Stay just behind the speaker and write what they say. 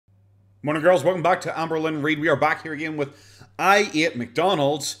Morning, girls. Welcome back to Amberlynn Read. We are back here again with I ate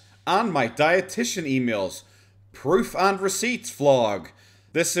McDonald's and my dietitian emails. Proof and receipts vlog.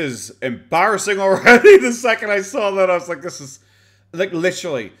 This is embarrassing already. The second I saw that, I was like, this is... Like,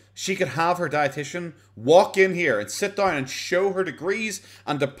 literally, she could have her dietitian walk in here and sit down and show her degrees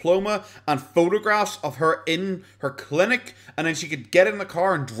and diploma and photographs of her in her clinic, and then she could get in the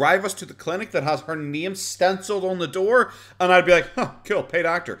car and drive us to the clinic that has her name stenciled on the door, and I'd be like, huh, cool, paid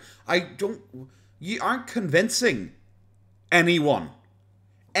actor. You aren't convincing anyone.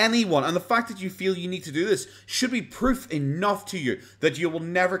 And the fact that you feel you need to do this should be proof enough to you that you will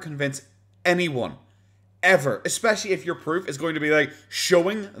never convince anyone. Ever. Especially if your proof is going to be like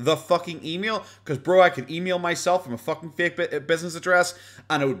showing the fucking email. Because bro, I could email myself from a fucking fake business address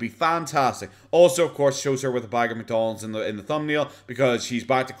and it would be fantastic. Also, of course, shows her with a bag of McDonald's in the thumbnail because she's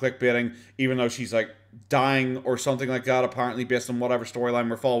back to clickbaiting, even though she's like dying or something like that, apparently based on whatever storyline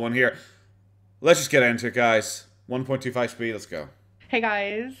we're following here. Let's just get into it, guys. 1.25 speed, let's go. Hey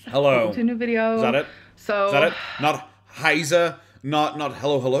guys. Hello. Welcome to a new video. Is that it? So is that it? Not Heiza, not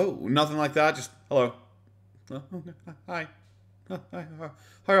hello, nothing like that, just hello. Oh, okay. Hi. Hi.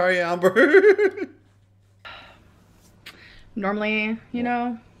 How are you, Amber? Normally, you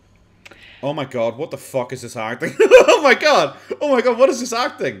know. Oh my god, what the fuck is this acting? Oh my god, what is this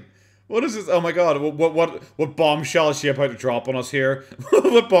acting? What is this? Oh my god, what bombshell is she about to drop on us here?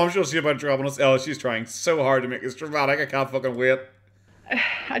 What bombshell is she about to drop on us? Oh, she's trying so hard to make this dramatic. I can't fucking wait.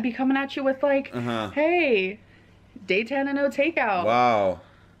 I'd be coming at you with like, hey, day 10 and no takeout. Wow.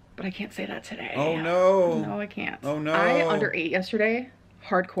 But I can't say that today. Oh no. No, I can't. Oh no. I underate yesterday.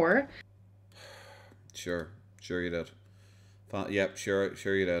 Hardcore. Sure you did. Yep,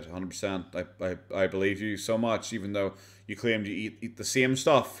 sure you did. 100%. I believe you so much, even though you claimed you eat the same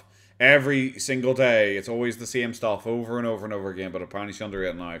stuff every single day. It's always the same stuff over and over and over again, but apparently she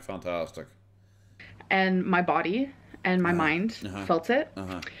underate now. Fantastic. And my body and my mind felt it.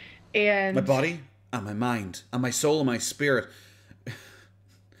 And my body and my mind and my soul and my spirit.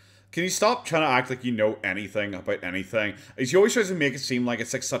 Can you stop trying to act like you know anything about anything? She always tries to make it seem like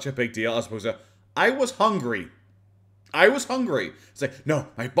it's like such a big deal as opposed to, I was hungry. It's like, no,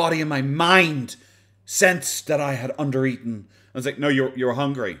 my body and my mind sensed that I had undereaten. I was like, no, you're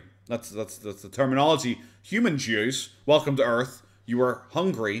hungry. That's the terminology. Human Jews, welcome to Earth. You were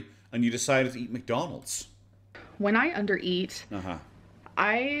hungry and you decided to eat McDonald's. When I undereat,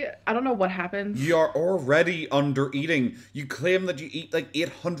 I don't know what happens. You're already under-eating. You claim that you eat like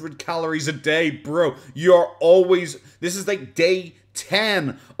 800 calories a day, bro. You're always... This is like day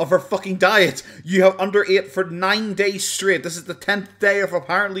 10 of her fucking diet. You have under-ate for 9 days straight. This is the 10th day of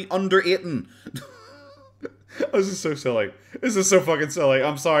apparently under-eating. This is so silly. This is so fucking silly.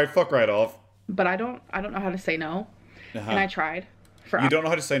 I'm sorry. Fuck right off. But I don't know how to say no. And I tried. You don't know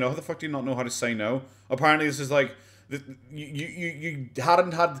how to say no? How the fuck do you not know how to say no? Apparently this is like... You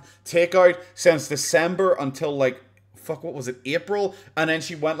hadn't had takeout since December until like fuck, what was it, April, and then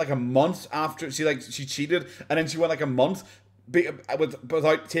she went like a month after she cheated, and then she went like a month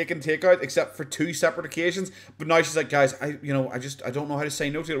without taking takeout except for 2 separate occasions. But now she's like, guys, I don't know how to say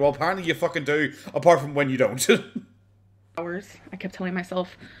no to it. Well, apparently you fucking do, apart from when you don't. Hours. I kept telling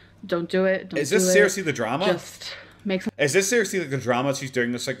myself, don't do it. Is this seriously the drama? Just make some. Is this seriously like the drama she's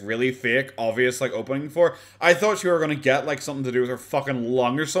doing this like really fake, obvious like opening for? I thought you were gonna get like something to do with her fucking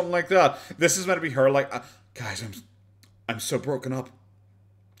lung or something like that. This is meant to be her like, guys, I'm so broken up.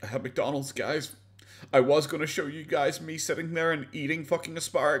 I had McDonald's, guys. I was gonna show you guys me sitting there and eating fucking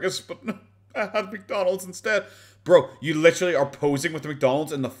asparagus, but no, I had McDonald's instead. Bro, you literally are posing with the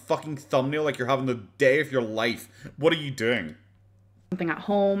McDonald's in the fucking thumbnail like you're having the day of your life. What are you doing? Something at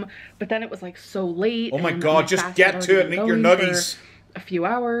home, but then it was like so late. Oh my god, just get to it and eat your nuggies. A few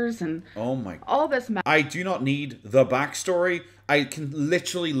hours and oh my, all this. I do not need the backstory. I can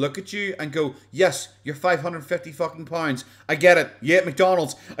literally look at you and go, yes, you're 550 fucking pounds. I get it. You ate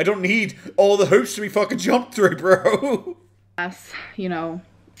McDonald's. I don't need all the hoops to be fucking jumped through, bro. Yes, you know,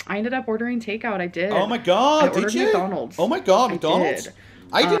 I ended up ordering takeout. I did. Oh my god, did you? McDonald's. Oh my god, McDonald's.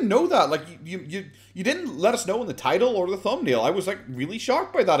 I didn't know that. Like you didn't let us know in the title or the thumbnail. I was like really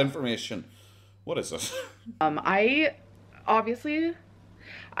shocked by that information. What is this? I obviously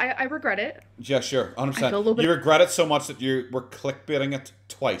I regret it. Yeah, sure. 100%. I feel a little bit. You regret it so much that you were clickbaiting it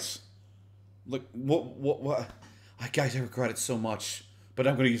twice. Like what? Guys, I regret it so much, but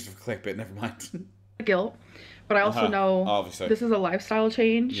I'm going to use it for clickbait. Never mind. Guilt, but I also know obviously this is a lifestyle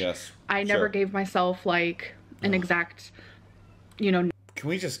change. Yes. I never gave myself like an exact, you know. Can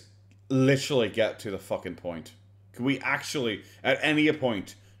we just literally get to the fucking point? Can we actually, at any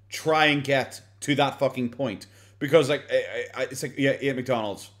point, try and get to that fucking point? Because, like, it's like, yeah, eat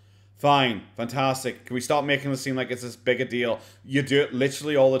McDonald's. Fine. Fantastic. Can we stop making this seem like it's this big a deal? You do it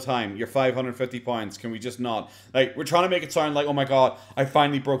literally all the time. You're 550 pounds. Can we just not? Like, we're trying to make it sound like, oh my god, I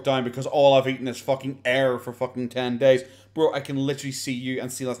finally broke down because all I've eaten is fucking air for fucking 10 days. Bro, I can literally see you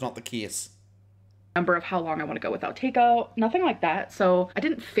and see that's not the case. Number of how long I want to go without takeout, nothing like that. So I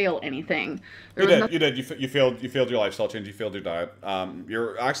didn't fail anything. You did. You failed your lifestyle change. You failed your diet.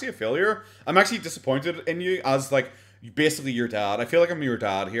 You're actually a failure. I'm actually disappointed in you as like basically your dad. I feel like I'm your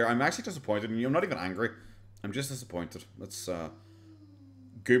dad here. I'm actually disappointed in you. I'm not even angry. I'm just disappointed. That's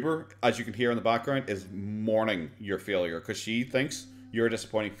Goober, as you can hear in the background, is mourning your failure because she thinks you're a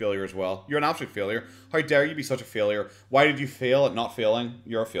disappointing failure as well. You're an absolute failure. How dare you be such a failure? Why did you fail at not failing?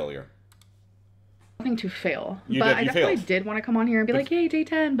 You're a failure. Nothing to fail. You but did, I you definitely failed. did want to come on here and be like, hey, day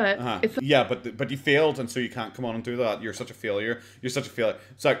 10, but it's yeah, but you failed, and so you can't come on and do that. You're such a failure. You're such a failure.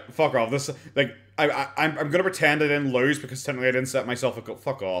 It's like, fuck off. This, like, I'm gonna pretend I didn't lose because technically I didn't set myself a goal.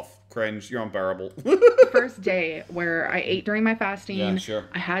 Fuck off. Cringe. You're unbearable. first day where I ate during my fasting. Yeah, sure.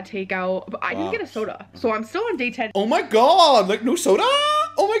 I had takeout, but I didn't get a soda. So I'm still on day 10. Oh my god, like no soda?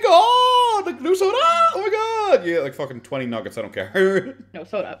 Oh my god, like no soda? Oh my god. Yeah, like fucking 20 nuggets, I don't care. No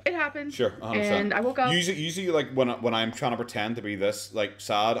soda. It happened. Sure, 100%. And I woke up. Usually like when I'm trying to pretend to be this like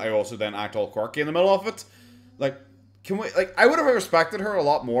sad, I also then act all quirky in the middle of it. Like, can we, like, I would have respected her a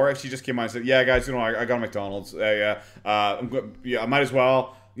lot more if she just came out and said, yeah, guys, you know, I got a McDonald's. Yeah, I might as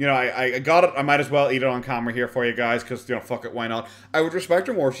well, you know, I got it. I might as well eat it on camera here for you guys because, you know, fuck it, why not? I would respect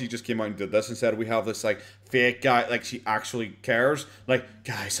her more if she just came out and did this instead. We have this, like, fake guy, like, she actually cares. Like,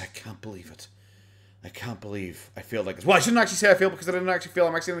 guys, I can't believe it. I can't believe I feel like this. Well, I shouldn't actually say I feel because I didn't actually feel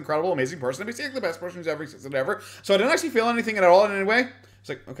I'm actually an incredible, amazing person. I'm basically the best person who's ever existed ever. So I didn't actually feel anything at all in any way. It's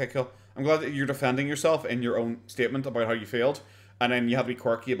like, okay, cool. I'm glad that you're defending yourself in your own statement about how you failed. And then you have to be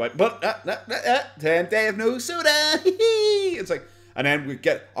quirky about, but 10 days of no soda. It's like, and then we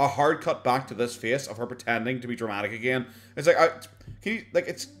get a hard cut back to this face of her pretending to be dramatic again. It's like, can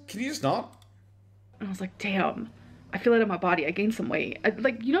you just not? And I was like, damn, I feel it in my body. I gained some weight.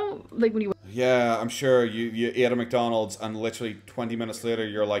 Like, you know, like when you... Yeah, I'm sure you ate a McDonald's and literally 20 minutes later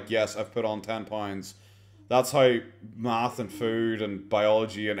you're like, yes, I've put on 10 pounds. That's how math and food and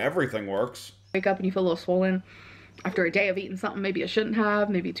biology and everything works. Wake up and you feel a little swollen after a day of eating something maybe I shouldn't have,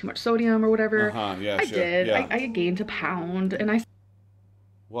 maybe too much sodium or whatever. Yeah, I sure. did. Yeah. I gained a pound and I...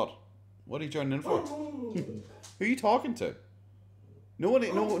 What? What are you joining in for? Who are you talking to? No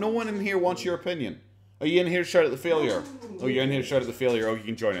one in here wants your opinion. Are you in here to shout at the failure? Oh, you're in here to shout at the failure. Oh, you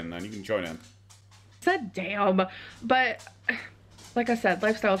can join in then. You can join in. Said damn, but like I said,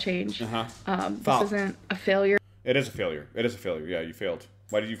 lifestyle change. This isn't a failure. It is a failure. It is a failure. Yeah, you failed.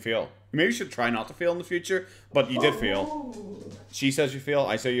 Why did you fail? Maybe you should try not to fail in the future, but you did fail. She says you fail.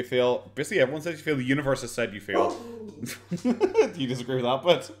 I say you fail. Basically, everyone says you fail. The universe has said you fail. Do you disagree with that?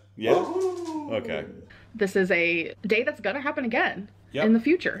 But yeah. Okay. This is a day that's gonna happen again. Yep. In the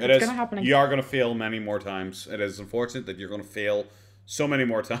future. It's gonna happen again. You are gonna fail many more times. It is unfortunate that you're gonna fail so many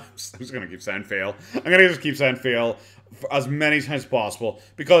more times. I'm just gonna keep saying fail. I'm gonna just keep saying fail for as many times as possible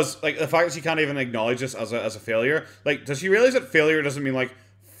because, like, the fact that she can't even acknowledge this as a failure. Like, does she realize that failure doesn't mean like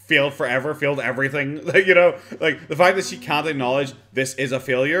failed forever, failed everything? Like, you know, like the fact that she can't acknowledge this is a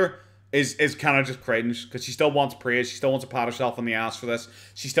failure is kind of just cringe because she still wants praise. She still wants to pat herself on the ass for this.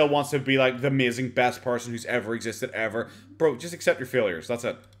 She still wants to be like the amazing best person who's ever existed ever. Bro, just accept your failures. That's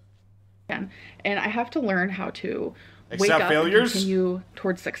it. And I have to learn how to accept wake up failures? and continue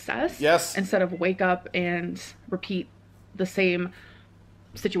towards success. Yes. Instead of wake up and repeat the same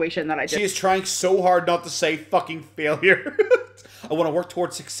situation that I did. She is trying so hard not to say fucking failure. I want to work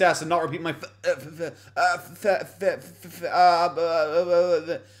towards success and not repeat my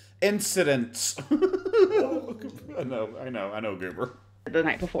incidents. I know, Goober. The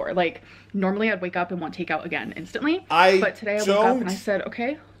night before, like normally I'd wake up and want takeout again instantly. But today I woke up and I said,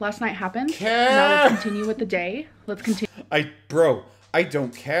 okay, last night happened. Now let's continue with the day. Let's continue. Bro, I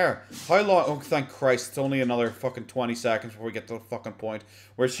don't care. How long? Oh, thank Christ! It's only another fucking 20 seconds before we get to the fucking point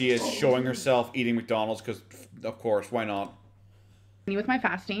where she is showing herself eating McDonald's because, of course, why not? With my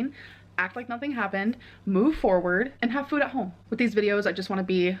fasting, act like nothing happened, move forward, and have food at home. With these videos, I just want to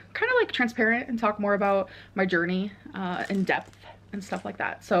be kind of like transparent and talk more about my journey in depth and stuff like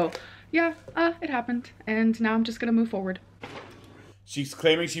that. So yeah, it happened, and now I'm just gonna move forward. She's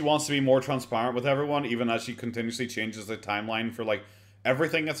claiming she wants to be more transparent with everyone, even as she continuously changes the timeline for like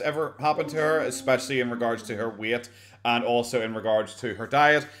everything that's ever happened to her, especially in regards to her weight and also in regards to her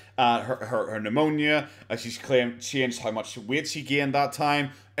diet, her pneumonia. She's changed how much weight she gained that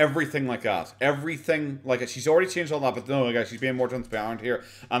time, everything like that. Everything like it. She's already changed all that, but no, guys, she's being more transparent here.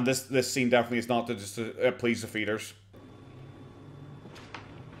 And this scene definitely is not to just please the feeders.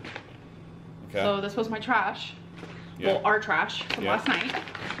 Okay. So this was my trash. Yeah. Well, our trash from last night.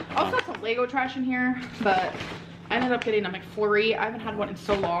 I also have some Lego trash in here, but I ended up getting a McFlurry. I haven't had one in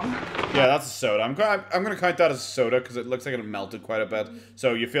so long. Yeah, that's a soda. I'm gonna count that as a soda because it looks like it melted quite a bit.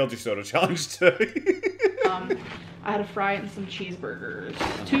 So you failed your soda challenge today. I had a fry and some cheeseburgers.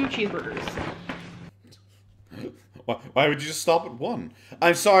 2 cheeseburgers. Why would you just stop at one?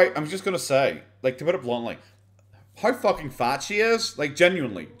 I'm sorry. I'm just gonna say, like, to put it bluntly, how fucking fat she is. Like,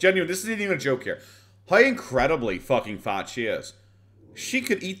 genuinely. This isn't even a joke here. How incredibly fucking fat she is. She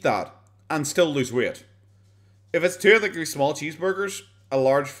could eat that and still lose weight. If it's 2 like 3 small cheeseburgers, a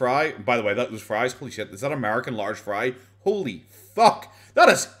large fry. By the way, those fries. Holy shit! Is that American large fry? Holy fuck! That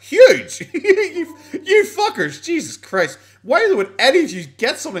is huge! you fuckers! Jesus Christ! Why would any of you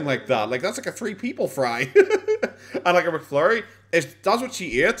get something like that? Like, that's like a 3 people fry. And like a McFlurry, if that's what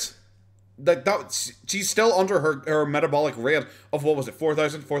she ate, like that, she's still under her metabolic rate of, what was it,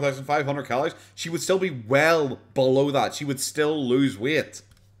 4,000, 4,500 calories. She would still be well below that. She would still lose weight.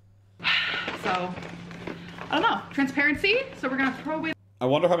 So, I don't know. Transparency. So we're gonna throw away. I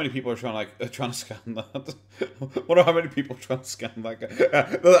wonder how many people are trying to scan that. I wonder how many people are trying to scan that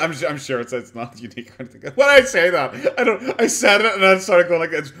guy. I'm sure it's not unique or anything. When I say that, I said it and then started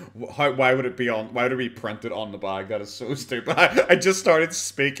going like, why would it be printed on the bag? That is so stupid. I just started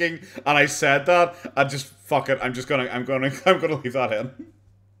speaking and I said that. I just fuck it. I'm gonna leave that in.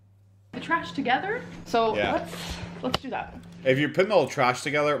 The trash together. So yeah. let's do that. If you're putting all the trash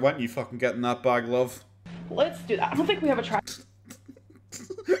together, why don't you fucking get in that bag, love? Let's do that. I don't think we have a trash.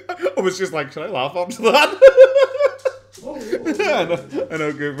 I was just like, should I laugh after that? I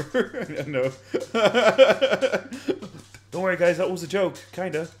know, Goober. I know. Don't worry, guys. That was a joke,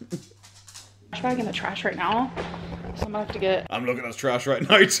 kinda. Trash bag in the trash right now, so I'm gonna have to get. I'm looking at trash right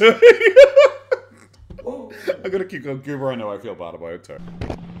now too. I'm gonna keep going, Goober. I know. I feel bad about it too.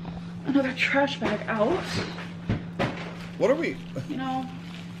 Another trash bag out. What are we? You know.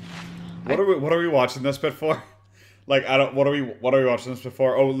 What are we watching this bit for? Like, what are we watching this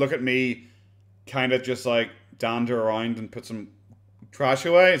before? Oh, look at me, kind of just like dander around and put some trash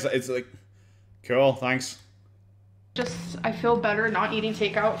away. It's like, cool, thanks. I feel better not eating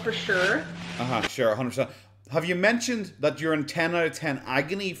takeout for sure. Sure, 100%. Have you mentioned that you're in 10 out of 10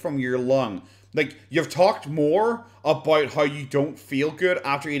 agony from your lung? Like, you've talked more about how you don't feel good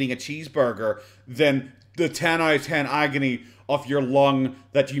after eating a cheeseburger than the 10 out of 10 agony of your lung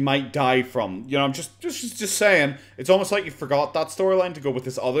that you might die from. You know, I'm just saying, it's almost like you forgot that storyline to go with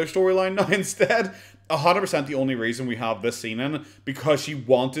this other storyline now instead. 100% the only reason we have this scene in, because she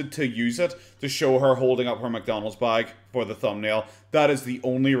wanted to use it to show her holding up her McDonald's bag for the thumbnail. That is the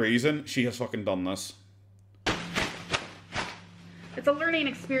only reason she has fucking done this. It's a learning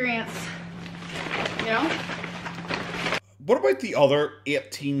experience, you know? What about the other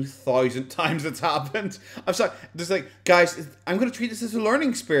 18,000 times it's happened? I'm sorry. There's like, guys, I'm going to treat this as a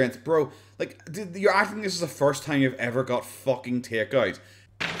learning experience, bro. Like, you're acting this is the first time you've ever got fucking takeout.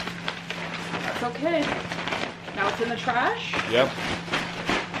 That's okay. Now it's in the trash. Yep.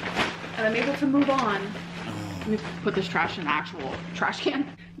 And I'm able to move on. Let me put this trash in the actual trash can.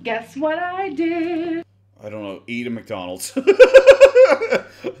 Guess what I did? I don't know. Eat a McDonald's. There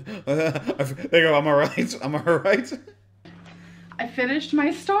you go. Am I right? Am I right? I finished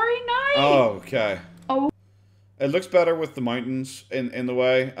my Starry Night. Oh, okay. Oh. It looks better with the mountains in the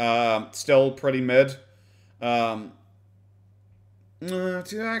way. Still pretty mid. Do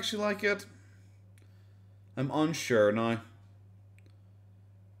I actually like it? I'm unsure now.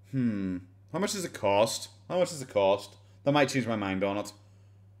 How much does it cost? How much does it cost? That might change my mind on it.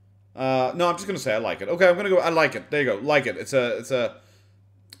 No, I'm just gonna say I like it. Okay, I'm gonna go. I like it. There you go. Like it. It's a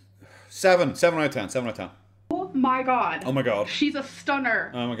 7 out of 10. 7 out of 10. Oh my god. Oh my god. She's a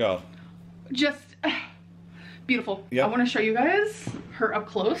stunner. Oh my god. Just beautiful. Yep. I want to show you guys her up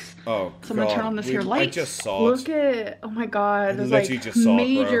close. Oh, so I'm gonna turn on this here light. I just saw Look at, oh my god. There's literally like just saw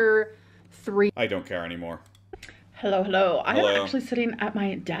major it, 3. I don't care anymore. Hello. Hello. I am actually sitting at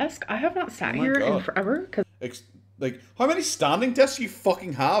my desk. I have not sat here in forever. Like, how many standing desks do you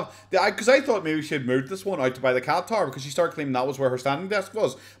fucking have? Because I thought maybe she had moved this one out to buy the cat tower because she started claiming that was where her standing desk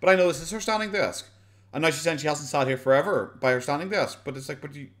was. But I know this is her standing desk. And now she's saying she hasn't sat here forever by her standing desk. But it's like,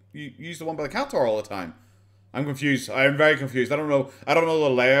 but you use the one by the cat tower all the time. I'm confused. I'm very confused. I don't know the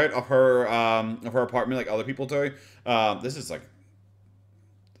layout of her apartment like other people do. This is like,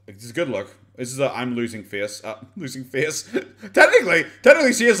 this is a good look. This is a I'm losing face. Losing face. Technically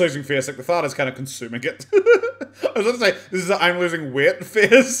she is losing face. Like the fat is kind of consuming it. I was going to say this is a I'm losing weight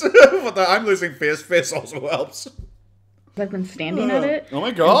face, but the I'm losing face also helps. I've been standing at it. Oh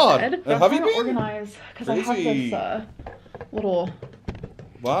my god! Have you been organized because I have this little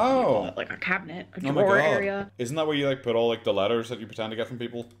Wow. Like a cabinet, a Oh my drawer God. area. Isn't that where you like put all like the letters that you pretend to get from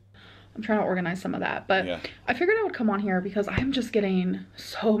people? I'm trying to organize some of that, but Yeah. I figured I would come on here because I'm just getting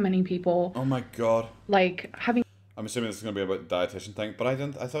so many people Oh my God. like having I'm assuming this is gonna be about the dietitian thing, but I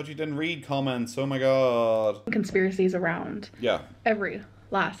thought you didn't read comments. Oh my God. conspiracies around Yeah. every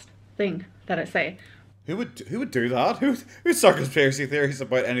last thing that I say. Who would do that? Who'd start conspiracy theories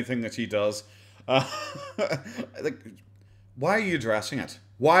about anything that she does? Like, why are you addressing it?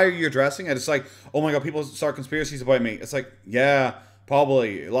 Why are you addressing it? It's like, oh my God, people start conspiracies about me. It's like, yeah,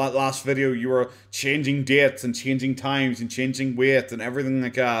 probably. Last video, you were changing dates and changing times and changing weight and everything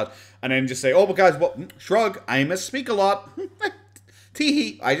like that. And then just say, oh, but guys, what? Shrug, I misspeak a lot.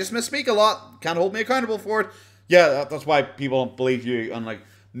 Teehee, I just misspeak a lot. Can't hold me accountable for it. Yeah, that's why people don't believe you and, like,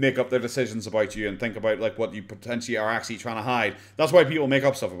 make up their decisions about you and think about, like, what you potentially are actually trying to hide. That's why people make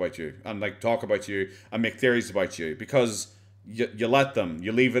up stuff about you and, like, talk about you and make theories about you. Because you let them.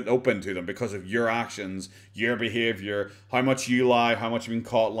 You leave it open to them because of your actions, your behavior, how much you lie, how much you've been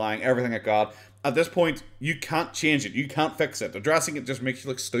caught lying, everything like that. At this point, you can't change it. You can't fix it. Addressing it just makes you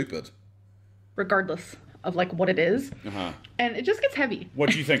look stupid. Regardless of like what it is. And it just gets heavy. What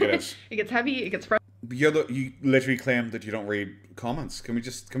do you think it is? It gets heavy, it gets You literally claim that you don't read comments. Can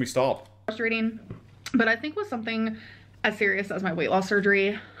we stop? frustrating. But I think with something as serious as my weight loss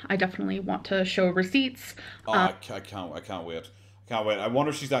surgery, I definitely want to show receipts. Oh, I can't wait. I can't wait. I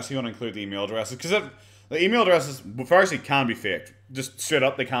wonder if she's actually going to include the email addresses. Because the email addresses, firstly, can be faked. Just straight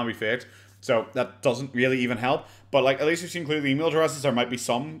up, they can be faked. So that doesn't really even help. But like, at least if she includes the email addresses, there might be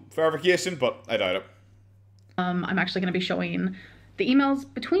some verification, but I doubt it. I'm actually going to be showing the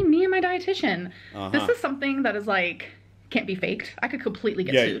emails between me and my dietitian. This is something that is like, can't be faked. I could completely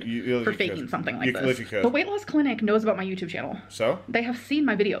get sued for faking something like this. The Weight Loss Clinic knows about my YouTube channel. So? They have seen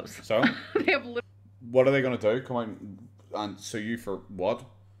my videos. So? They have what are they going to do? Come out and sue you for what?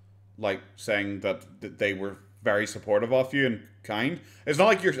 Like, saying that they were very supportive of you and kind? It's not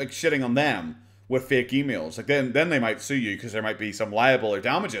like you're like shitting on them with fake emails. Like, then they might sue you because there might be some liable or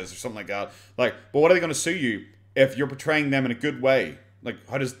damages or something like that. Like, but what are they going to sue you if you're portraying them in a good way? Like,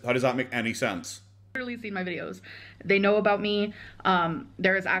 how does that make any sense? Literally seen my videos. They know about me.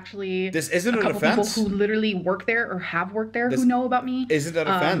 There is actually this isn't a couple an offense. people who literally work there or have worked there who know about me. Isn't an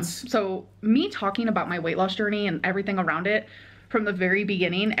offense. So me talking about my weight loss journey and everything around it from the very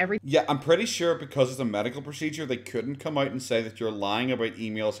beginning, yeah, I'm pretty sure because it's a medical procedure, they couldn't come out and say that you're lying about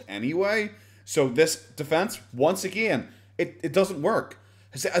emails anyway. So this defense, once again, it doesn't work.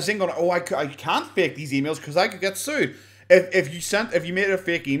 I was thinking, oh, I can't fake these emails because I could get sued. If you made a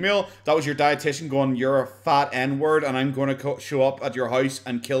fake email, that was your dietitian going, you're a fat N-word and I'm going to show up at your house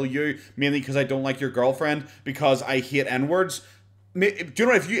and kill you, mainly because I don't like your girlfriend because I hate N-words. Do you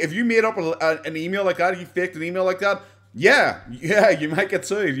know, if you made up an email like that, you faked an email like that, yeah, you might get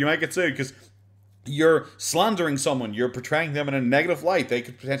sued. You might get sued because you're slandering someone. You're portraying them in a negative light. They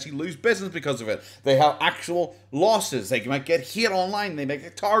could potentially lose business because of it. They have actual losses. They might get hit online. They might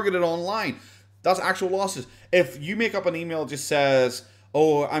get targeted online. That's actual losses. If you make up an email that just says,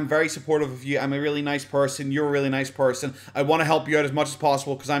 oh, I'm very supportive of you. I'm a really nice person. You're a really nice person. I want to help you out as much as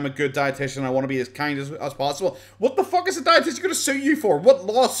possible because I'm a good dietitian. I want to be as kind as possible. What the fuck is a dietitian going to sue you for? What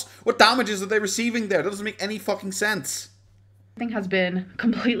loss? What damages are they receiving there? That doesn't make any fucking sense. Everything has been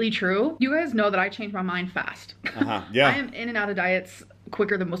completely true. You guys know that I change my mind fast. Yeah. I am in and out of diets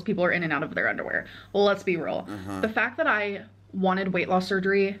quicker than most people are in and out of their underwear. Well, let's be real. The fact that I wanted weight loss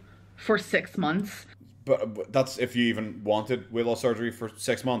surgery for 6 months. But that's if you even wanted weight loss surgery for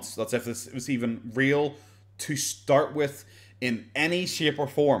 6 months. That's if this was even real to start with in any shape or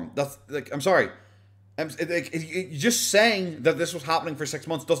form. That's like, I'm sorry. Just saying that this was happening for 6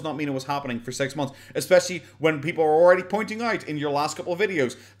 months does not mean it was happening for 6 months. Especially when people are already pointing out in your last couple of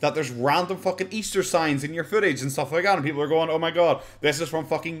videos that there's random fucking Easter signs in your footage and stuff like that. And people are going, oh my God, this is from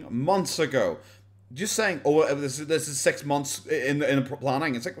fucking months ago. Just saying, oh, this is 6 months in the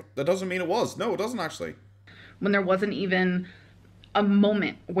planning. It's like, that doesn't mean it was. No, it doesn't actually. When there wasn't even a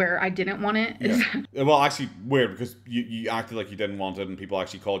moment where I didn't want it. Yeah. Well, actually, weird, because you acted like you didn't want it, and people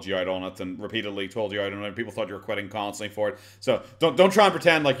actually called you out on it, and repeatedly told you out on it, and people thought you were quitting constantly for it. So don't try and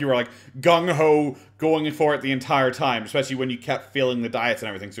pretend like you were like gung-ho going for it the entire time, especially when you kept failing the diets and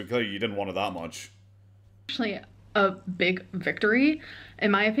everything, so clearly you didn't want it that much. Actually, a big victory,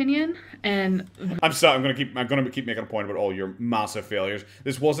 in my opinion, and I'm gonna keep making a point about all your massive failures.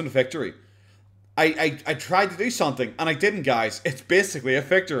 This wasn't a victory. I tried to do something and I didn't, guys. It's basically a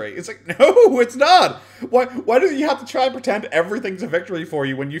victory. It's like, no, it's not. Why do you have to try and pretend everything's a victory for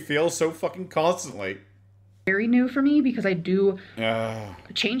you when you fail so fucking constantly? very new for me because I do Yeah.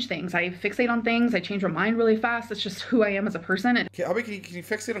 change things. I fixate on things. I change my mind really fast. It's just who I am as a person. And How about, can you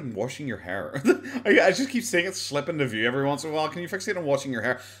fixate on washing your hair? I just keep seeing it slip into view every once in a while. Can you fixate on washing your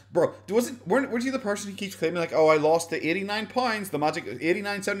hair? Bro, weren't you the person who keeps claiming, like, oh, I lost the 89 pounds, the magic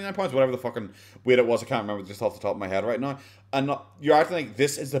 89, 79 pounds, whatever the fucking weight it was. I can't remember just off the top of my head right now. And you're acting like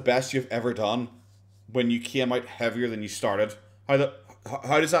this is the best you've ever done when you came out heavier than you started.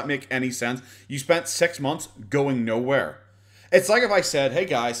 How does that make any sense? You spent 6 months going nowhere. It's like if I said, hey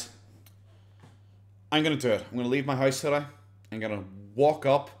guys, I'm going to do it. I'm going to leave my house today. I'm going to walk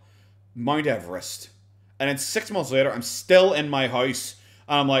up Mount Everest. And then 6 months later, I'm still in my house.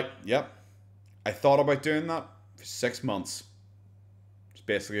 And I'm like, yep, I thought about doing that for 6 months. It's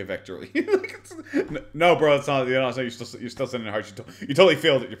basically a victory. No, bro, it's not. You're still sitting in your house. You totally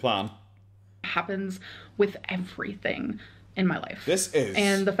failed at your plan. happens with everything in my life. This is...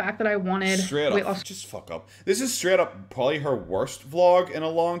 And the fact that I wanted weight loss... Just fuck up. This is straight up probably her worst vlog in a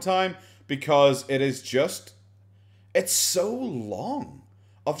long time, because it is just... It's so long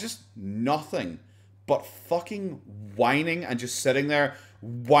of just nothing but fucking whining and just sitting there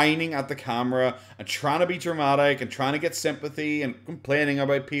whining at the camera and trying to be dramatic and trying to get sympathy and complaining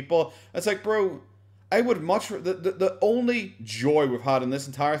about people. It's like, bro, I would much... The only joy we've had in this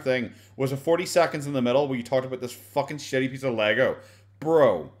entire thing was a 40 seconds in the middle where you talked about this fucking shitty piece of Lego.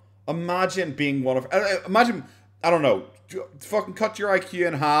 Bro, imagine being one of... Imagine, I don't know, fucking cut your IQ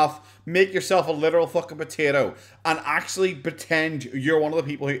in half, make yourself a literal fucking potato, and actually pretend you're one of the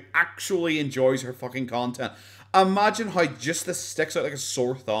people who actually enjoys her fucking content. Imagine how just this sticks out like a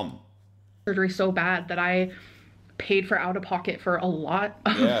sore thumb. Surgery so bad that I paid for out of pocket for a lot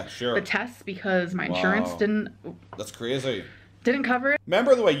of the tests because my insurance didn't... That's crazy. Didn't cover it.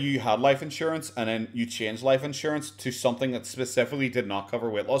 Remember the way you had life insurance and then you changed life insurance to something that specifically did not cover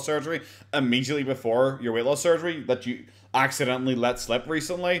weight loss surgery immediately before your weight loss surgery that you accidentally let slip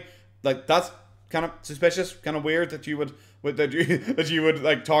recently? Like, that's kind of suspicious, kind of weird that you would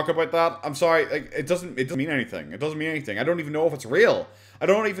like talk about that. I'm sorry, like it doesn't mean anything. It doesn't mean anything. I don't even know if it's real. I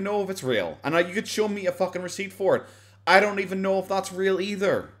don't even know if it's real. And you could show me a fucking receipt for it. I don't even know if that's real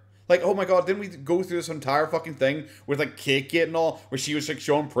either. Like, oh my god, didn't we go through this entire fucking thing with like Cakegate and all, where she was like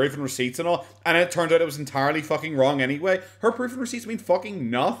showing proof and receipts and all, and it turned out it was entirely fucking wrong anyway? Her proof and receipts mean fucking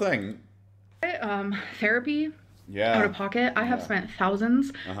nothing. Therapy, out of pocket, I have spent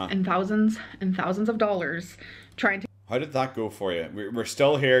thousands and thousands and thousands of dollars trying to... How did that go for you? We're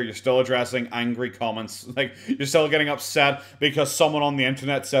still here, you're still addressing angry comments, like, you're still getting upset because someone on the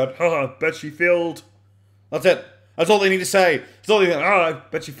internet said, haha, bet she failed. That's it. That's all they need to say. It's all they think, I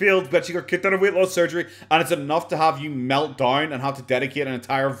bet she failed, bet she got kicked out of weight loss surgery, and it's enough to have you melt down and have to dedicate an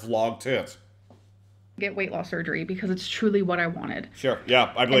entire vlog to it. Get weight loss surgery because it's truly what I wanted. Sure,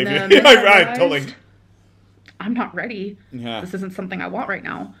 yeah, I believe you. I Totally. I'm not ready. Yeah. This isn't something I want right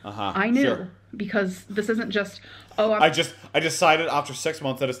now. I knew because this isn't just, I decided after 6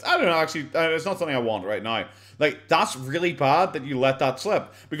 months that I don't know, actually, it's not something I want right now. Like, that's really bad that you let that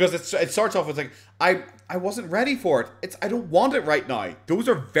slip, because it starts off with like, I wasn't ready for it. I don't want it right now. Those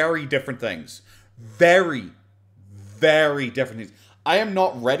are very different things. Very, very different things. I am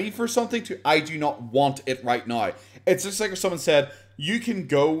not ready for something I do not want it right now. It's just like if someone said, you can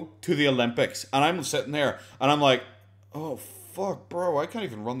go to the Olympics, and I'm sitting there and I'm like, oh fuck, bro, I can't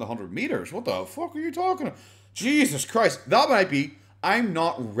even run the 100 meters. What the fuck are you talking about? Jesus Christ. That might be, I'm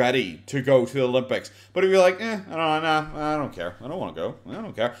not ready to go to the Olympics. But if you're like, I don't care. I don't want to go. I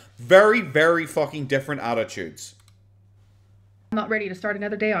don't care. Very, very fucking different attitudes. I'm not ready to start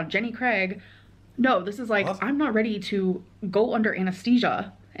another day on Jenny Craig. No, this is like, what? I'm not ready to go under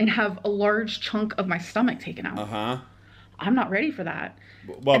anesthesia and have a large chunk of my stomach taken out. I'm not ready for that.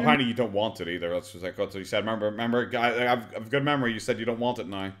 Well, apparently you don't want it either. That's just like what you said. Remember, I have good memory. You said you don't want it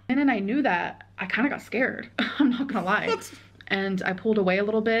now. And then I knew that. I kind of got scared. I'm not gonna lie. What? And I pulled away a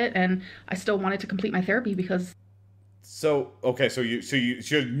little bit, and I still wanted to complete my therapy because... So, okay, so you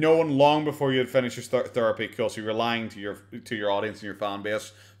should have known long before you had finished your therapy, cool, so you were lying to your audience and your fan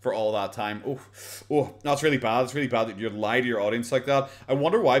base for all that time. Oh, that's really bad. It's really bad that you lie to your audience like that. I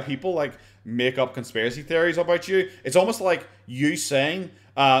wonder why people, like, make up conspiracy theories about you. It's almost like you saying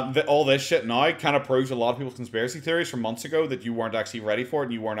that all this shit now kind of proves a lot of people's conspiracy theories from months ago that you weren't actually ready for it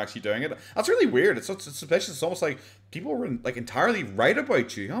and you weren't actually doing it. That's really weird. It's suspicious. It's almost like people were, like, entirely right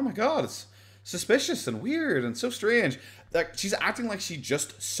about you. Oh my god, it's suspicious and weird and so strange. Like, she's acting like she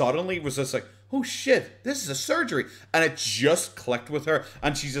just suddenly was just like, oh shit, this is a surgery, and it just clicked with her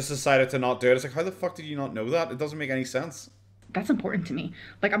and she just decided to not do it. It's like, how the fuck did you not know that? It doesn't make any sense. that's important to me.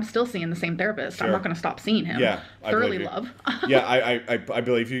 Like, I'm still seeing the same therapist. Sure. I'm not going to stop seeing him. Yeah, Thoroughly love. Yeah, I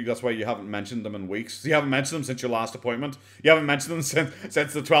believe you. That's why you haven't mentioned them in weeks. You haven't mentioned them since your last appointment. You haven't mentioned them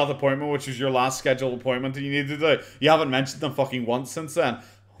since the 12th appointment, which was your last scheduled appointment that you needed to do. You haven't mentioned them fucking once since then.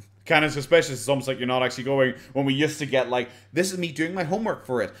 Kind of suspicious. It's almost like you're not actually going, when we used to get like, this is me doing my homework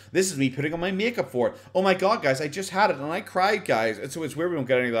for it. This is me putting on my makeup for it. Oh my god, guys, I just had it and I cried, guys. It's weird we don't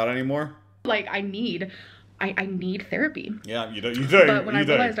get any of that anymore. Like, I need therapy. Yeah, you do. But when I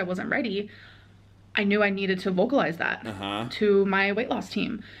realized I wasn't ready, I knew I needed to vocalize that to my weight loss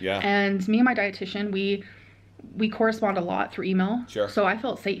team. Yeah. And me and my dietitian, we correspond a lot through email. Sure. So I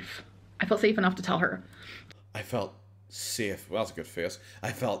felt safe. I felt safe enough to tell her. I felt safe. Well, that's a good face.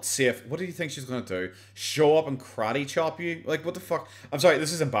 I felt safe. What do you think she's going to do? Show up and karate chop you? Like, what the fuck? I'm sorry,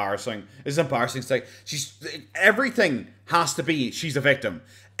 this is embarrassing. This is embarrassing. It's like, everything has to be, she's a victim.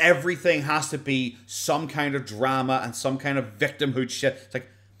 Everything has to be some kind of drama and some kind of victimhood shit. It's like,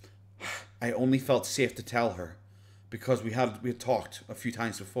 I only felt safe to tell her because we had talked a few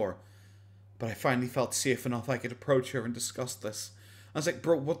times before. But I finally felt safe enough I could approach her and discuss this. I was like,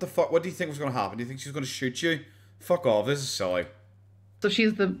 bro, what the fuck? What do you think was going to happen? Do you think she's going to shoot you? Fuck off, this is silly. So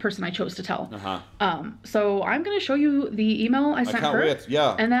she's the person I chose to tell. So I'm going to show you the email I sent her. I can't wait,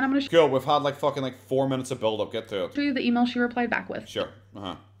 yeah. And then I'm going to Cool, we've had like fucking 4 minutes of build up. Get to it. show you the email she replied back with. Sure,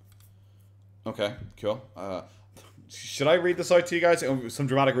 Okay, cool. Should I read this out to you guys? Some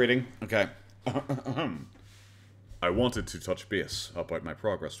dramatic reading? Okay. I wanted to touch base about my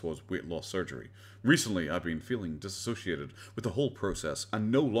progress towards weight loss surgery. Recently, I've been feeling disassociated with the whole process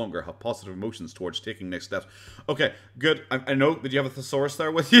and no longer have positive emotions towards taking next steps. Okay, good. I know that you have a thesaurus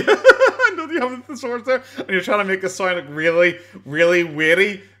there with you. I know that you have a thesaurus there, and you're trying to make this sound like really, really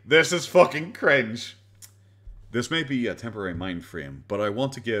weighty. This is fucking cringe. This may be a temporary mind frame, but I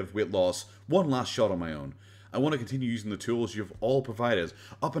want to give weight loss one last shot on my own. I want to continue using the tools you've all provided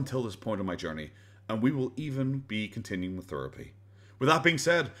up until this point of my journey, and we will even be continuing with therapy. With that being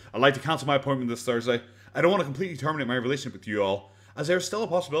said, I'd like to cancel my appointment this Thursday. I don't want to completely terminate my relationship with you all, as there's still a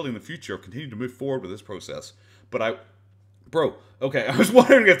possibility in the future of continuing to move forward with this process. But Bro, okay, I was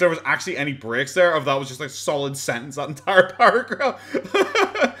wondering if there was actually any breaks there, or if that was just like a solid sentence, that entire paragraph.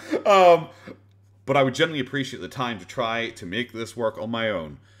 But I would genuinely appreciate the time to try to make this work on my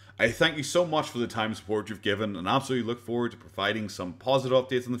own. I thank you so much for the time and support you've given, and absolutely look forward to providing some positive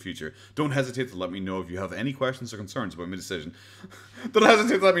updates in the future. Don't hesitate to let me know if you have any questions or concerns about my decision. Don't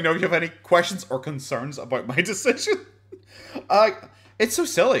hesitate to let me know if you have any questions or concerns about my decision. It's so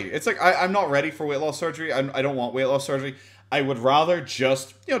silly. It's like, I'm not ready for weight loss surgery. I don't want weight loss surgery. I would rather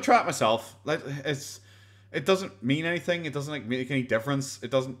just, try it myself. Like, it doesn't mean anything. It doesn't make any difference. It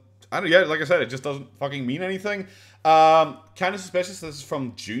doesn't, like I said, it just doesn't fucking mean anything. Kind of suspicious. This is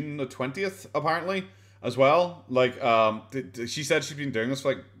from June the 20th, apparently, as well. Like, she said she'd been doing this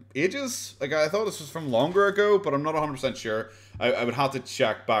for, like, ages. Like, I thought this was from longer ago, but I'm not 100% sure. I would have to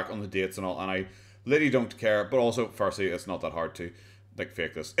check back on the dates and all, and I literally don't care. But also, firstly, it's not that hard to, like,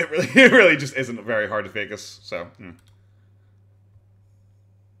 fake this. It really just isn't very hard to fake this, so,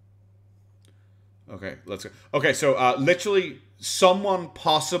 Okay, let's go. Okay, so, literally, someone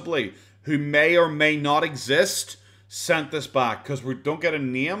possibly who may or may not exist sent this back, because we don't get a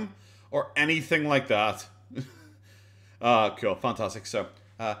name or anything like that. Cool, fantastic. So,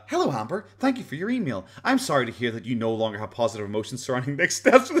 hello Amber, thank you for your email. I'm sorry to hear that you no longer have positive emotions surrounding next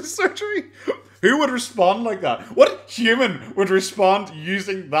steps for the surgery. Who would respond like that? What human would respond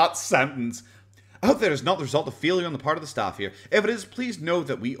using that sentence? I hope that is not the result of failure on the part of the staff here. If it is, please know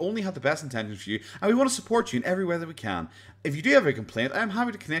that we only have the best intentions for you, and we want to support you in every way that we can. If you do have a complaint, I am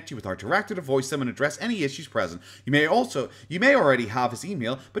happy to connect you with our director to voice them and address any issues present. You may already have his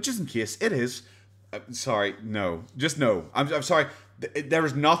email, but just in case it is, sorry, no, just no. I'm sorry. There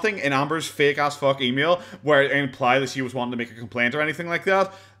was nothing in Amber's fake ass fuck email where it implied that she was wanting to make a complaint or anything like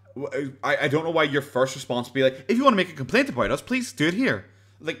that. I don't know why your first response would be like, if you want to make a complaint about us, please do it here.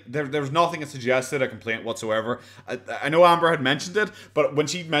 Like, there was nothing that suggested a complaint whatsoever. I know Amber had mentioned it, but when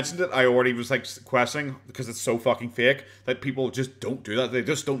she mentioned it, I already was, like, questioning, because it's so fucking fake, that people just don't do that. They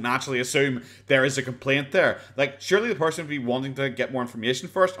just don't naturally assume there is a complaint there. Like, surely the person would be wanting to get more information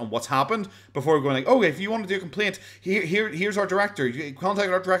first on what's happened before going like, oh, if you want to do a complaint, here's our director. You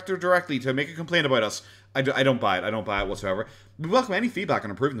contact our director directly to make a complaint about us. I don't buy it. I don't buy it whatsoever. We welcome any feedback on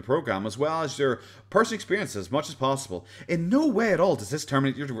improving the program, as well as your personal experience as much as possible. In no way at all does this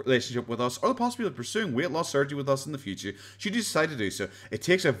terminate your relationship with us or the possibility of pursuing weight loss surgery with us in the future, should you decide to do so. It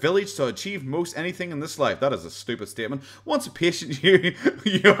takes a village to achieve most anything in this life. That is a stupid statement. Once a patient, you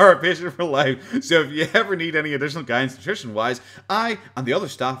are a patient for life. So if you ever need any additional guidance nutrition-wise, I and the other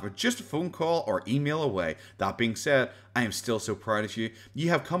staff are just a phone call or email away. That being said, I am still so proud of you. You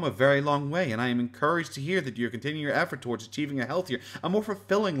have come a very long way, and I am encouraged to hear that you're continuing your effort towards achieving a healthier and more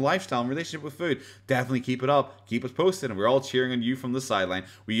fulfilling lifestyle and relationship with food. Definitely keep it up. Keep us posted, and we're all cheering on you from the sideline.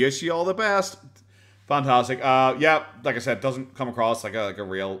 We wish you all the best. Fantastic. Yeah, like I said, it doesn't come across like a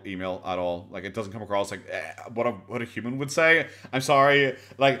real email at all. Like, it doesn't come across like what a human would say. I'm sorry.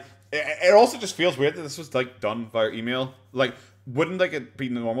 Like, it also just feels weird that this was like done via email. Like, wouldn't like it be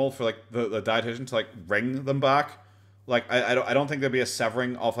normal for like the dietitian to like ring them back? Like, I don't think there'd be a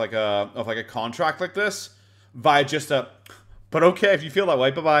severing of like a contract like this via just a. But okay, if you feel that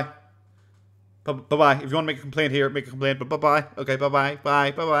way, bye bye. Bye bye. If you want to make a complaint here, make a complaint. But bye bye. Okay, bye bye.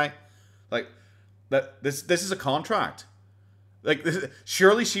 Bye bye. Like, that this is a contract. Like,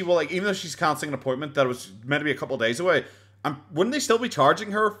 surely she will, like, even though she's cancelling an appointment that was meant to be a couple of days away, wouldn't they still be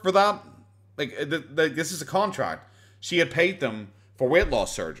charging her for that? Like, this is a contract. She had paid them for weight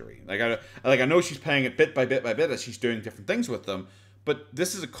loss surgery. Like, I know she's paying it bit by bit as she's doing different things with them, but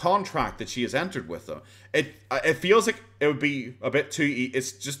this is a contract that she has entered with them. It feels like it would be a bit too.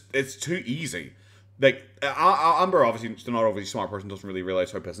 It's too easy. Like, Amber, obviously, she's not an overly smart person, doesn't really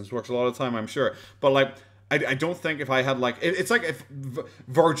realize how business works a lot of the time, I'm sure. But, like, I don't think if I had, like, it's like if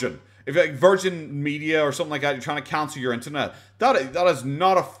Virgin Media or something like that, you're trying to cancel your internet. That is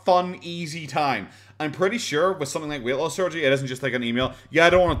not a fun, easy time. I'm pretty sure with something like weight loss surgery, it isn't just like an email. Yeah, I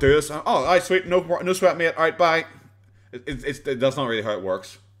don't want to do this. Oh, all right, sweet, no sweat, mate. All right, bye. That's not really how it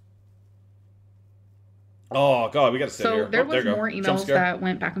works. Oh, God, we got to sit here. So there was more emails that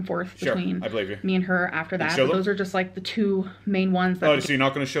went back and forth between me and her after that. But those are just like the two main ones. That so you're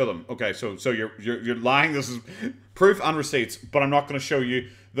not going to show them. Okay, so you're lying. This is proof and receipts, but I'm not going to show you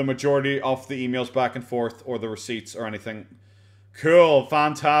the majority of the emails back and forth or the receipts or anything. Cool,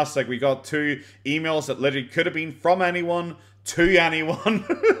 fantastic. We got 2 emails that literally could have been from anyone to anyone.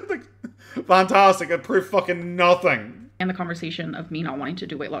 Fantastic. It proved fucking nothing. And the conversation of me not wanting to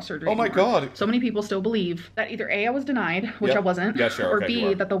do weight loss surgery. Oh my God. So many people still believe that either A, I was denied, which I wasn't, or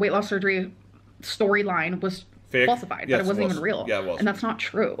B, that the weight loss surgery storyline was falsified, that it wasn't even real. Yeah, it was. And that's not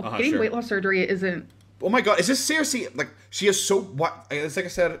true. Getting weight loss surgery isn't... Oh my God, is this seriously, like, she is so, what, it's like I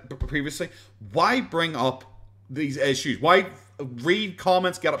said previously, why bring up these issues? Why read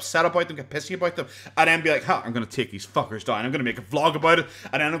comments, get upset about them, get pissy about them, and then be like, I'm going to take these fuckers down, I'm going to make a vlog about it,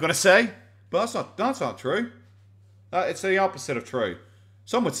 and then I'm going to say, but that's not true. It's the opposite of true.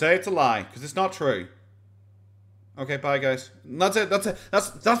 Some would say it's a lie, because it's not true. Okay, bye guys. And that's it.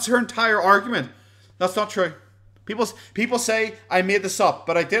 That's her entire argument. That's not true. People say I made this up,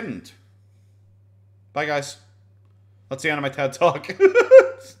 but I didn't. Bye guys. That's the end of my TED Talk.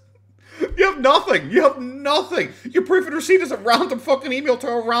 You have nothing. You have nothing. Your proof and receipt is a random fucking email to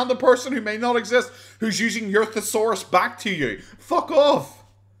a random person who may not exist, who's using your thesaurus back to you. Fuck off.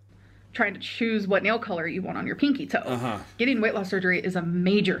 Trying to choose what nail color you want on your pinky toe. Getting weight loss surgery is a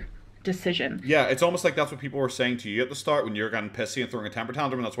major decision. Yeah, it's almost like that's what people were saying to you at the start when you were getting pissy and throwing a temper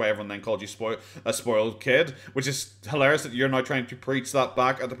tantrum, and that's why everyone then called you a spoiled kid, which is hilarious that you're now trying to preach that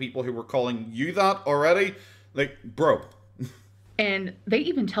back at the people who were calling you that already. Like, bro. And they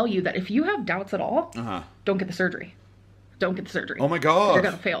even tell you that if you have doubts at all, don't get the surgery. Don't get the surgery. Oh my God. You're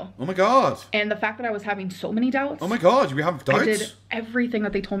going to fail. Oh my God. And the fact that I was having so many doubts. Oh my God, you have doubts? I did everything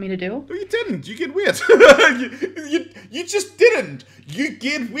that they told me to do. No, you didn't. You gained weight. you just didn't. You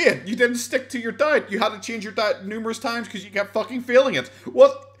gained weight. You didn't stick to your diet. You had to change your diet numerous times because you kept fucking failing it.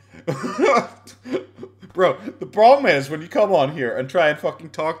 What? Bro, the problem is when you come on here and try and fucking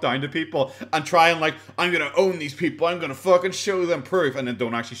talk down to people and try and like, I'm gonna own these people, I'm gonna fucking show them proof, and then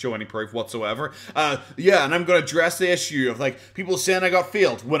don't actually show any proof whatsoever. Yeah, and I'm gonna address the issue of like people saying I got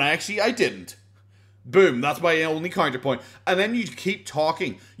failed when I didn't. Boom, that's my only counterpoint. And then you keep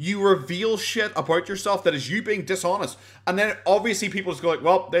talking. You reveal shit about yourself that is you being dishonest. And then obviously people just go like,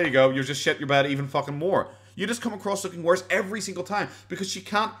 well, there you go, you're just shit your bed even fucking more. You just come across looking worse every single time because she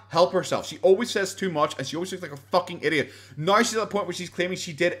can't help herself. She always says too much and she always looks like a fucking idiot. Now she's at the point where she's claiming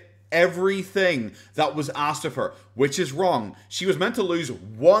she did everything that was asked of her, which is wrong. She was meant to lose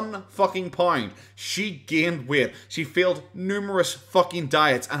 1 fucking pound. She gained weight. She failed numerous fucking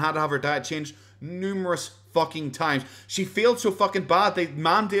diets and had to have her diet changed numerous fucking times. She failed so fucking bad they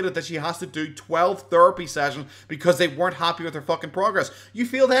mandated that she has to do 12 therapy sessions because they weren't happy with her fucking progress. You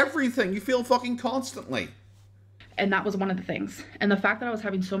failed everything. You failed fucking constantly. And that was one of the things. And the fact that I was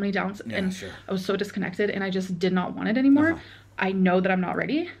having so many doubts and I was so disconnected and I just did not want it anymore. I know that I'm not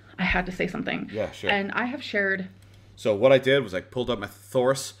ready. I had to say something. Yeah, sure. And I have shared. So what I did was I pulled up my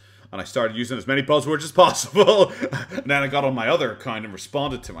thesaurus and I started using as many buzzwords as possible. And then I got on my other account and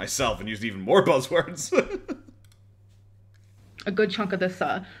responded to myself and used even more buzzwords. A good chunk of this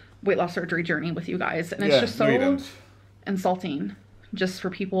weight loss surgery journey with you guys. And it's just so insulting just for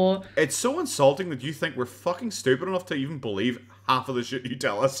people. It's so insulting that you think we're fucking stupid enough to even believe half of the shit you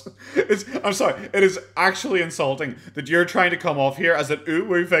tell us. I'm sorry, it is actually insulting that you're trying to come off here as an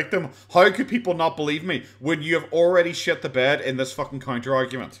ooh-woo victim. How could people not believe me when you have already shit the bed in this fucking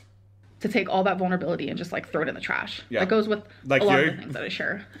counter-argument? To take all that vulnerability and just like throw it in the trash. Yeah. That goes with like a lot you. of the things that I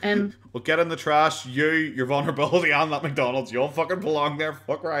share. And well, get in the trash, your vulnerability, and that McDonald's. You all fucking belong there.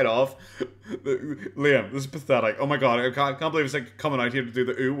 Fuck right off. Liam, this is pathetic. Oh my god, I can't believe it's like coming out here to do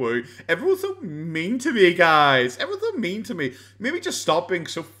the ooh woo. Everyone's so mean to me, guys. Everyone's so mean to me. Maybe just stop being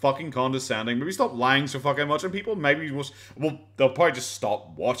so fucking condescending. Maybe stop lying so fucking much, and people maybe will, well, they'll probably just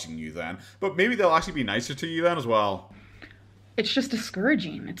stop watching you then. But maybe they'll actually be nicer to you then as well. It's just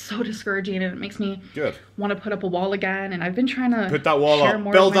discouraging. It's so discouraging, and it makes me good want to put up a wall again. And I've been trying to put that wall share up,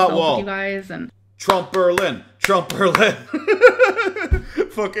 more build of that myself wall, with you guys, and Trump Berlin.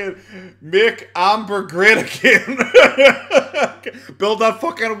 Fucking make Amber great again. Build that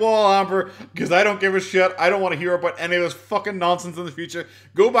fucking wall, Amber, because I don't give a shit. I don't want to hear about any of this fucking nonsense in the future.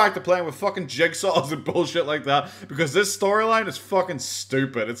 Go back to playing with fucking jigsaws and bullshit like that, because this storyline is fucking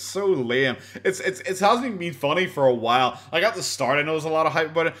stupid. It's so lame. It hasn't even been funny for a while. Like at the start, I know there's a lot of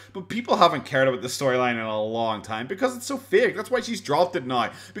hype about it, but people haven't cared about this storyline in a long time because it's so fake. That's why she's dropped it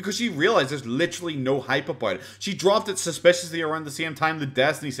now, because she realized there's literally no hype about it. She dropped it suspiciously around the same time the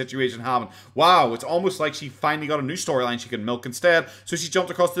Destiny situation happened. Wow, it's almost like she finally got a new storyline she can milk instead, so she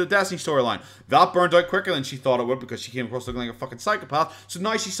jumped across to the Destiny storyline. That burned out quicker than she thought it would because she came across looking like a fucking psychopath, so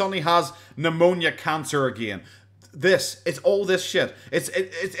now she suddenly has pneumonia cancer again. It's all this shit.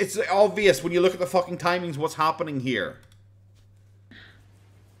 It's obvious when you look at the fucking timings what's happening here.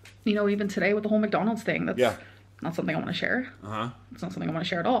 You know, even today with the whole McDonald's thing, that's not something I want to share. It's not something I want to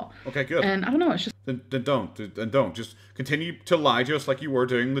share at all. Okay, good. And I don't know, it's just... Then don't. Just continue to lie to us like you were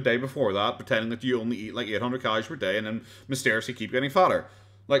doing the day before that, pretending that you only eat like 800 calories per day and then mysteriously keep getting fatter.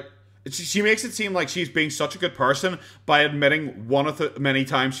 Like, she makes it seem like she's being such a good person by admitting one of the many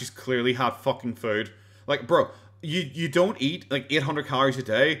times she's clearly had fucking food. Like, bro, you don't eat like 800 calories a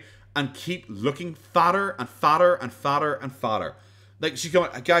day and keep looking fatter and fatter and fatter and fatter. Like, she's going,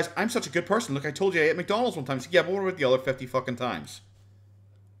 guys, I'm such a good person. Look, I told you I ate McDonald's one time. She's like, yeah, but what about the other 50 fucking times?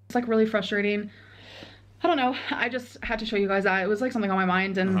 It's like really frustrating. I don't know. I just had to show you guys that. It was like something on my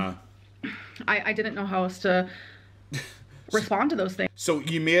mind, and I didn't know how else to respond to those things. So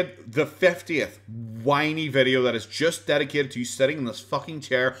you made the 50th whiny video that is just dedicated to you sitting in this fucking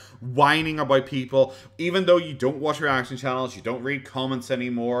chair whining about people, even though you don't watch reaction channels, you don't read comments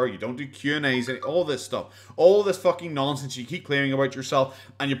anymore, you don't do Q&As, all this stuff, all this fucking nonsense you keep claiming about yourself,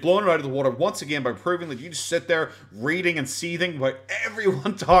 and you're blowing it out of the water once again by proving that you just sit there reading and seething about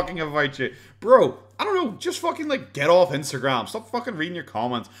everyone talking about you. Bro, I don't know, just fucking like get off Instagram. Stop fucking reading your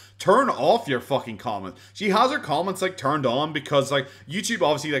comments. Turn off your fucking comments. She has her comments like turned on because like YouTube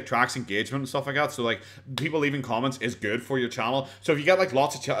obviously like tracks engagement and stuff like that. So like people leaving comments is good for your channel. So if you get like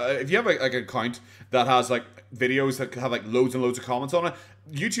lots of if you have like an account that has like videos that have like loads and loads of comments on it,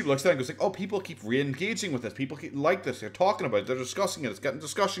 YouTube looks at it and goes like, oh, people keep re-engaging with this. People keep like this. They're talking about it. They're discussing it. It's getting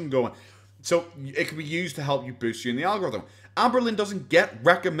discussion going. So it can be used to help you boost you in the algorithm. Amberlynn doesn't get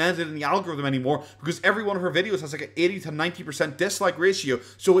recommended in the algorithm anymore because every one of her videos has like an 80 to 90% dislike ratio,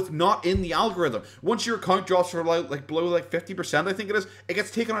 so it's not in the algorithm. Once your account drops for like below like 50%, I think it is, it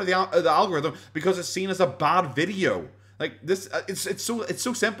gets taken out of the algorithm because it's seen as a bad video. Like this, it's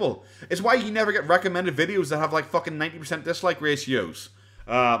so simple. It's why you never get recommended videos that have like fucking 90% dislike ratios.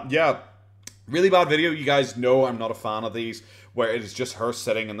 Yeah. Really bad video. You guys know I'm not a fan of these, where it is just her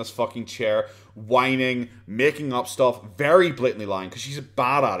sitting in this fucking chair, whining, making up stuff, very blatantly lying, because she's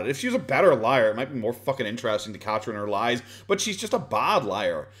bad at it. If she was a better liar, it might be more fucking interesting to catch her in her lies, but she's just a bad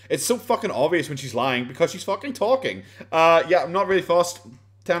liar. It's so fucking obvious when she's lying, because she's fucking talking. Yeah, I'm not really fussed.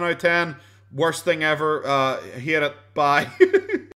 10 out of 10. Worst thing ever. Hate it. Bye.